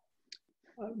problem.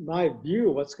 my view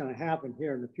of what's going to happen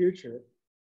here in the future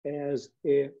is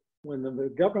when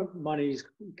the government monies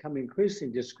become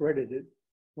increasingly discredited,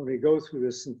 when we go through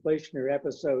this inflationary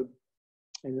episode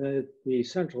and the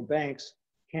central banks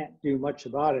can't do much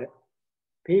about it,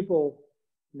 people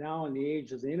now in the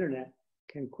age of the internet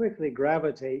can quickly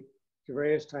gravitate to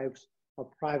various types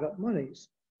of private monies.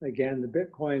 Again, the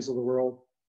Bitcoins of the world,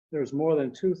 there's more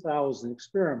than 2,000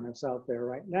 experiments out there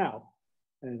right now.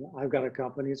 And I've got a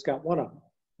company that's got one of them,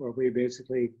 where we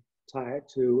basically tie it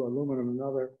to aluminum and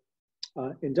other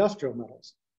industrial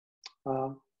metals.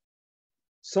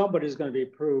 Somebody's going to be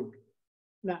proved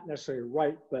not necessarily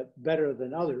right, but better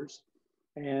than others.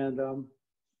 And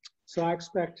so I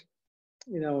expect,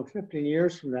 15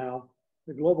 years from now,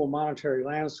 the global monetary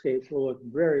landscape will look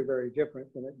very, very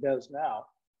different than it does now.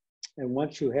 And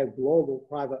once you have global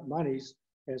private monies,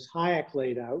 as Hayek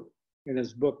laid out in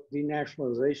his book,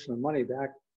 Denationalization of Money,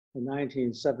 back in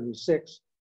 1976,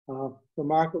 the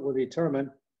market will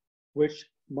determine which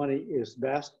money is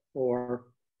best, or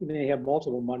you may have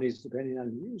multiple monies depending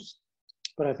on use.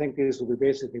 But I think these will be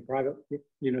basically private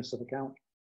units of account.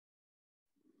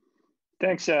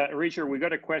 Thanks, Richard. We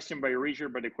got a question by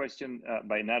Richard, but a question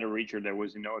by another Richard that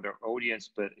was in other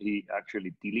audience, but he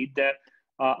actually deleted that.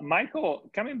 Michael,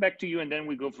 coming back to you, and then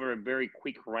we go for a very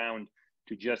quick round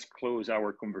to just close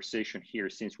our conversation here,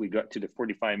 since we got to the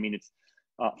 45 minutes,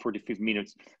 45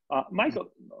 minutes.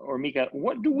 Michael or Mika,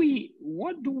 what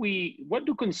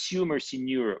do consumers in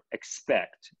Europe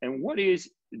expect, and what is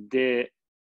the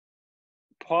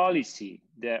policy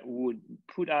that would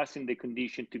put us in the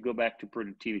condition to go back to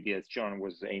productivity, as John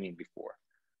was aiming before?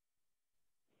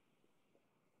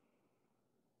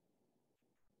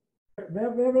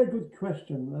 Very, very good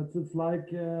question. It's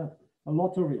like a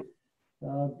lottery,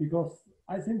 because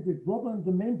I think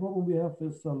the main problem we have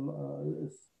is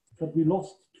that we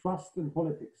lost trust in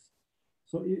politics.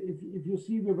 So if you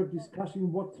see, we were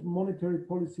discussing what monetary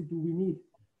policy do we need.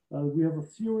 We have a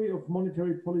theory of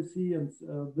monetary policy, and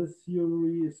this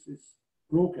theory is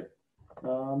broken.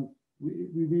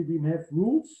 We have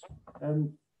rules,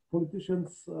 and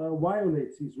politicians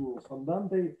violate these rules, and then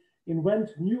they invent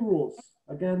new rules,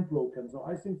 again broken. So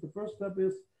I think the first step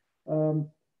is,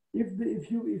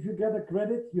 if you get a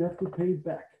credit, you have to pay it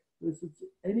back. It's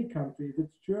any country. If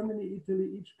it's Germany, Italy,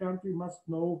 each country must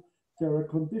know there are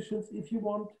conditions. If you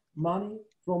want money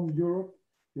from Europe,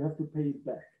 you have to pay it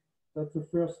back. That's the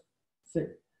first thing.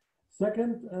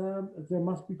 Second, there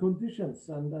must be conditions,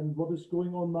 and what is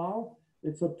going on now,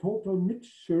 it's a total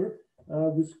mixture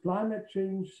with climate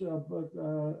change,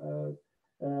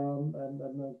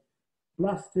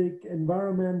 plastic,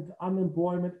 environment,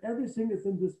 unemployment. Everything is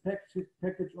in this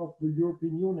package of the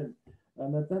European Union,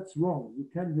 and that's wrong.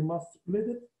 You must split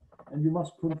it, and you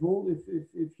must control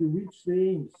if you reach the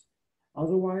aims.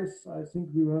 Otherwise, I think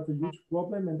we will have a huge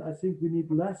problem, and I think we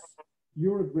need less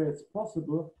Europe where it's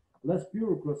possible, less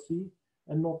bureaucracy,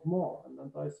 and not more. And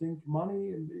I think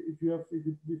money, if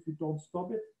you don't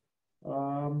stop it,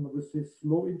 with these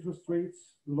low interest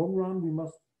rates, long run, we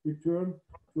must return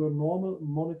to a normal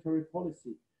monetary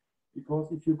policy.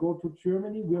 Because if you go to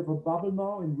Germany, we have a bubble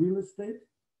now in real estate.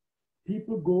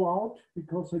 People go out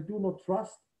because they do not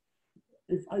trust.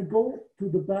 If I go to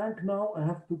the bank now, I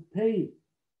have to pay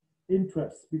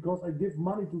interest because I give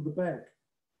money to the bank.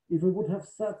 If I would have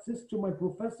said this to my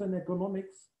professor in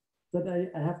economics, that I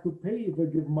have to pay if I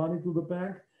give money to the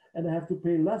bank, and I have to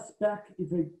pay less back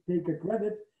if I take a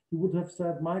credit, he would have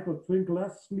said, Michael, drink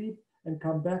less, sleep, and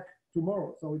come back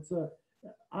tomorrow. So it's a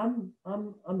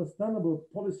understandable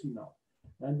policy now.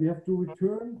 And we have to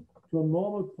return to a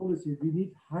normal policy. We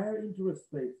need higher interest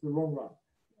rates in the long run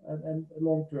and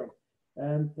long term,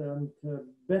 and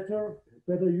better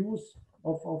use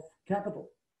of capital.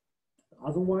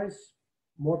 Otherwise,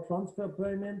 more transfer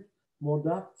payment, more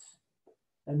debts,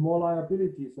 and more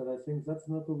liabilities. And I think that's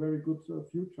not a very good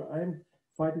future. I'm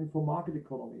fighting for market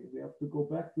economy. We have to go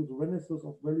back to the renaissance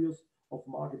of values of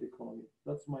market economy.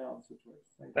 That's my answer to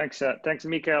it. Thanks, thanks,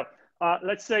 Mikael.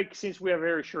 Let's take, since we have a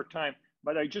very short time,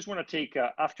 but I just want to take,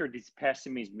 after this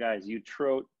pessimism, guys, you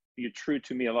threw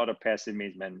to me a lot of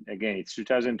pessimism. And again, it's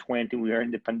 2020, we are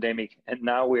in the pandemic, and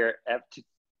now we're have to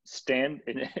stand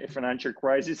in a financial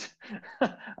crisis.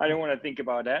 I don't want to think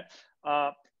about that.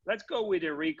 Let's go with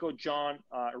Enrico, John,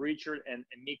 Richard, and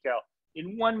Mikael.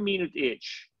 In 1 minute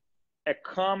each, a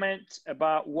comment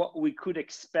about what we could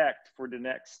expect for the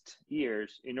next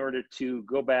years in order to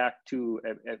go back to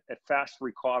a fast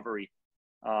recovery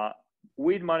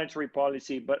with monetary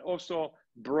policy, but also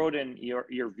broaden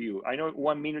your view. I know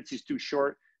 1 minute is too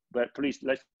short, but please,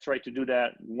 let's try to do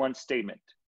that one statement.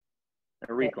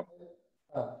 Enrico.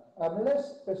 I'm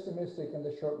less pessimistic in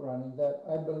the short run in that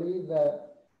I believe that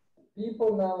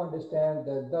people now understand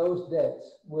that those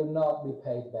debts will not be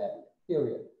paid back,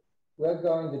 period. We're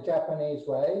going the Japanese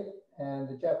way, and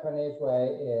the Japanese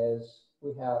way is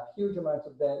we have huge amounts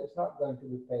of debt. It's not going to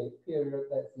be paid, period.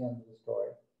 That's the end of the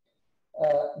story.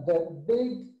 The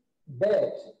big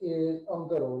bet is on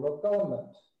the role of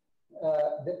government.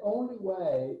 The only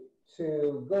way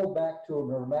to go back to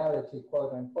normality,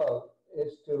 quote unquote,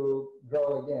 is to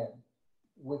grow again.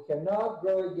 We cannot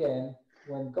grow again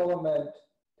when government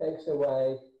takes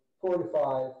away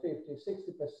 45, 50,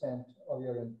 60% of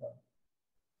your income.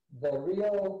 The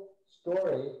real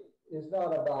story is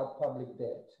not about public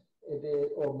debt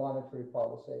or monetary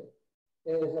policy.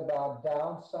 It is about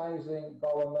downsizing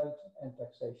government and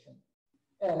taxation,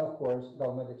 and of course,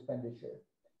 government expenditure.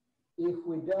 If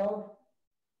we don't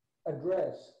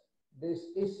address this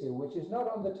issue, which is not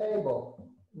on the table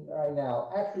right now,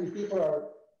 actually people are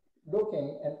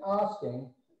looking and asking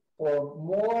for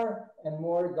more and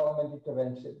more government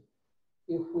intervention.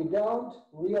 If we don't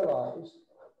realize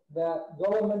that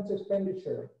government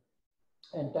expenditure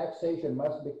and taxation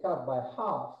must be cut by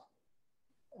half,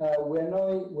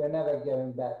 we're never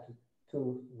going back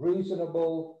to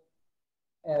reasonable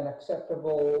and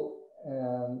acceptable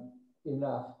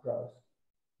enough growth.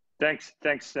 Thanks,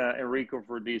 Enrico,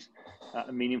 for this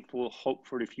meaningful hope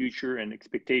for the future and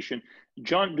expectation.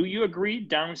 John, do you agree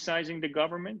downsizing the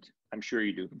government? I'm sure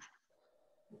you do.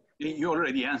 You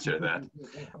already answered that.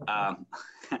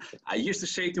 I used to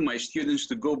say to my students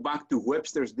to go back to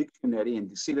Webster's dictionary and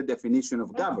to see the definition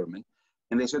of government.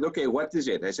 And they said, okay, what is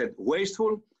it? I said,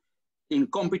 wasteful,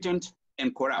 incompetent,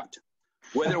 and corrupt.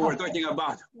 Whether we're talking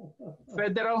about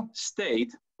federal,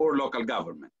 state, or local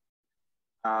government.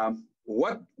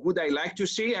 What would I like to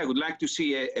see? I would like to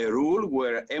see a rule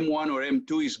where M1 or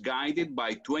M2 is guided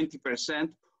by 20%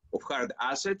 of hard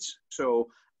assets. So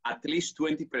at least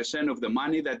 20% of the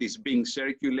money that is being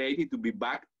circulated to be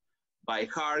backed by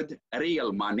hard,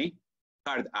 real money,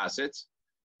 hard assets.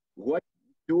 What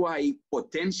do I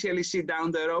potentially see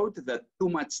down the road? That too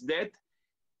much debt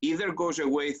either goes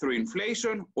away through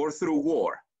inflation or through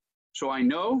war. So I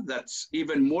know that's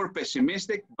even more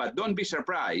pessimistic, but don't be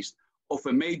surprised of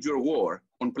a major war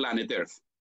on planet Earth.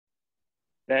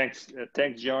 Thanks,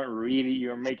 John. Really,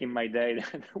 you're making my day.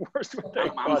 The worst way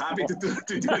I'm happy to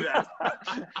do that.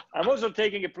 I'm also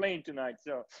taking a plane tonight.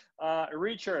 So,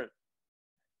 Richard.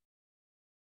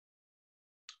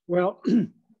 Well,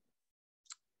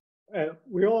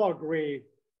 we all agree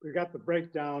we got the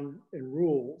breakdown in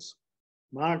rules,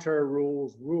 monetary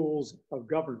rules, rules of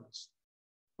governance.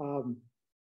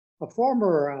 A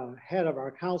former head of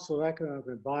our Council of Economic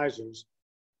Advisors,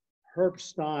 Herb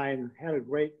Stein, had a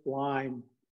great line: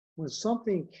 when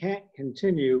something can't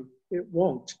continue, it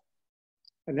won't.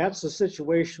 And that's the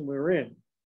situation we're in.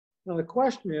 Now the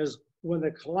question is, when the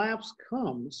collapse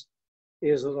comes,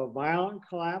 is it a violent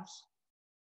collapse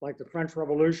like the French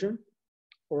Revolution,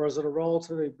 or is it a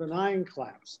relatively benign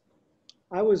collapse?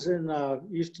 I was in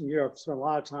Eastern Europe, spent a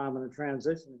lot of time in the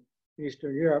transition in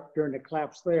Eastern Europe during the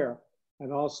collapse there,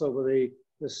 and also with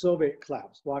the Soviet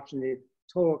collapse, watching the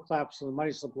total collapse of the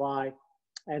money supply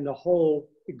and the whole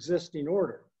existing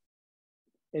order.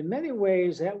 In many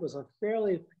ways, that was a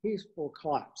fairly peaceful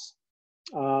collapse.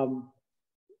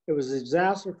 It was a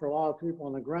disaster for a lot of people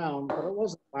on the ground, but it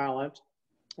wasn't violent,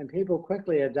 and people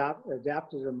quickly adapted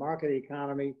to the market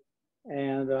economy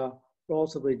and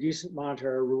relatively decent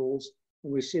monetary rules,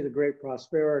 and we see the great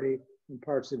prosperity in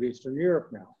parts of Eastern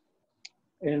Europe now.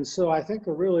 And so I think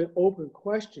the really open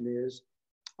question is,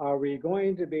 are we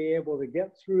going to be able to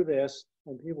get through this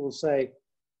and people will say,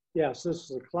 yes, this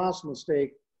is a colossal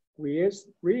mistake. We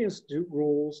reinstitute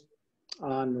rules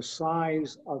on the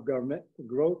size of government, the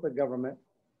growth of government,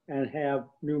 and have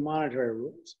new monetary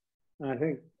rules. And I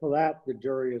think for that, the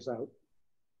jury is out.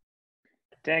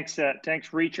 Thanks,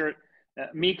 Richard.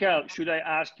 Mikael, should I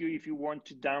ask you if you want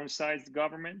to downsize the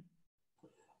government?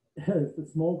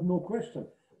 It's no question.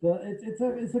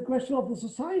 It's a question of the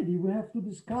society. We have to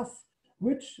discuss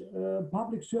which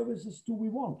public services do we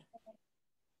want.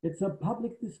 It's a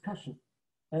public discussion.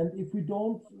 And if we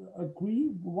don't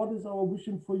agree, what is our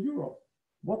vision for Europe?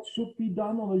 What should be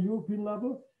done on a European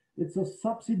level? It's a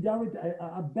subsidiarity,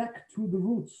 back to the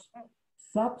roots.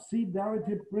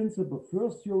 Subsidiarity principle.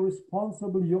 First, you're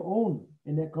responsible your own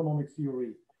in economic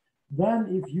theory. Then,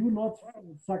 if you not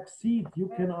succeed,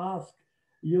 you can ask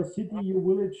your city, your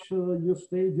village, your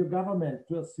state, your government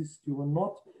to assist you, and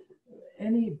not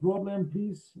any problem,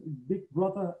 please, big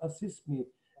brother, assist me.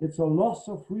 It's a loss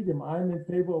of freedom. I'm in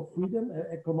favor of freedom,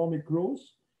 economic growth,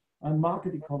 and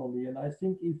market economy. And I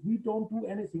think if we don't do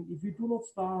anything, if we do not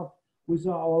start with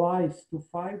our allies to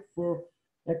fight for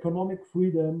economic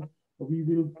freedom. We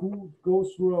will go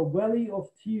through a valley of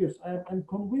tears. I'm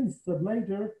convinced that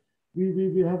later we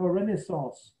will have a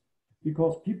renaissance,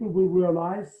 because people will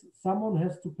realize someone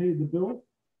has to pay the bill,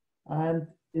 and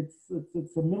it's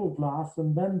a middle class,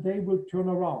 and then they will turn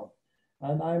around.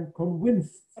 And I'm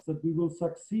convinced that we will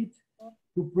succeed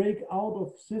to break out of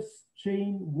this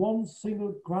chain, one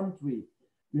single country.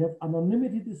 We have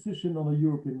anonymity decision on a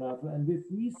European level, and if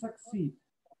we succeed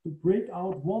to break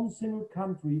out one single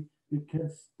country, we can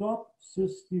stop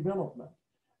this development.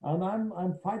 And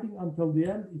I'm fighting until the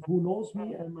end. If who knows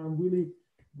me, and I'm really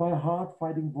by heart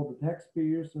fighting for the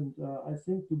taxpayers. And I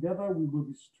think together we will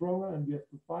be stronger, and we have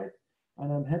to fight.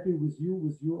 And I'm happy with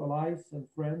you allies and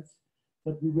friends,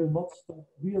 that we will not stop.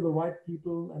 We are the right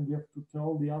people, and we have to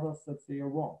tell the others that they are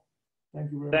wrong.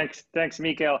 Thank you very much. Thanks,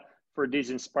 Mikael, for this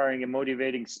inspiring and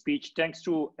motivating speech. Thanks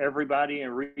to everybody,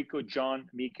 Enrico, John,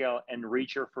 Mikael, and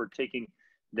Richard, for taking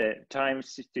the time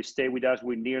to stay with us.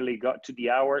 We nearly got to the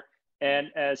hour. And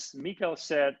as Mikael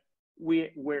said,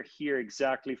 we're here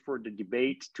exactly for the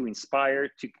debate, to inspire,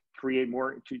 to create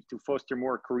more, to foster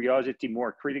more curiosity,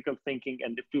 more critical thinking,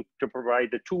 and to provide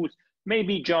the tools.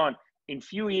 Maybe, John, in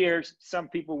few years, some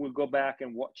people will go back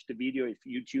and watch the video if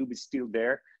YouTube is still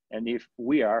there, and if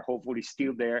we are hopefully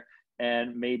still there,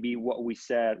 and maybe what we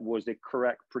said was the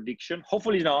correct prediction.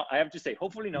 Hopefully not. I have to say,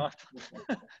 hopefully not.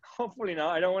 Hopefully not.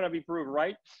 I don't want to be proved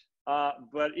right.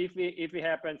 But if it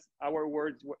happens, your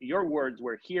words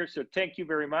were here. So thank you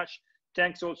very much.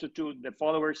 Thanks also to the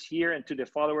followers here and to the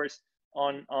followers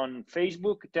on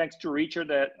Facebook. Thanks to Richard,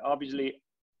 that obviously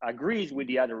agrees with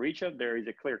the other Richard. There is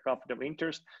a clear conflict of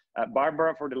interest.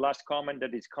 Barbara, for the last comment,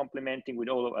 that is complimenting with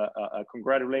all of,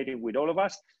 congratulating with all of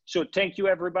us. So thank you,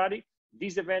 everybody.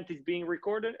 This event is being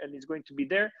recorded and it's going to be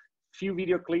there. Few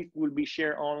video clips will be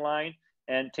shared online.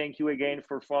 And thank you again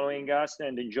for following us,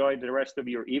 and enjoy the rest of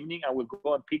your evening. I will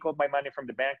go and pick up my money from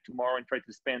the bank tomorrow and try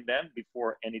to spend them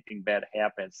before anything bad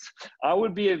happens. I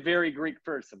would be a very Greek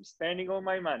person, spending all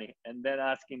my money and then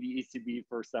asking the ECB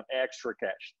for some extra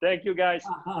cash. Thank you, guys.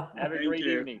 Have a great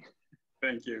evening.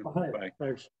 Thank you. Bye. Bye.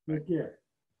 Thanks. Take care.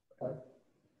 Bye.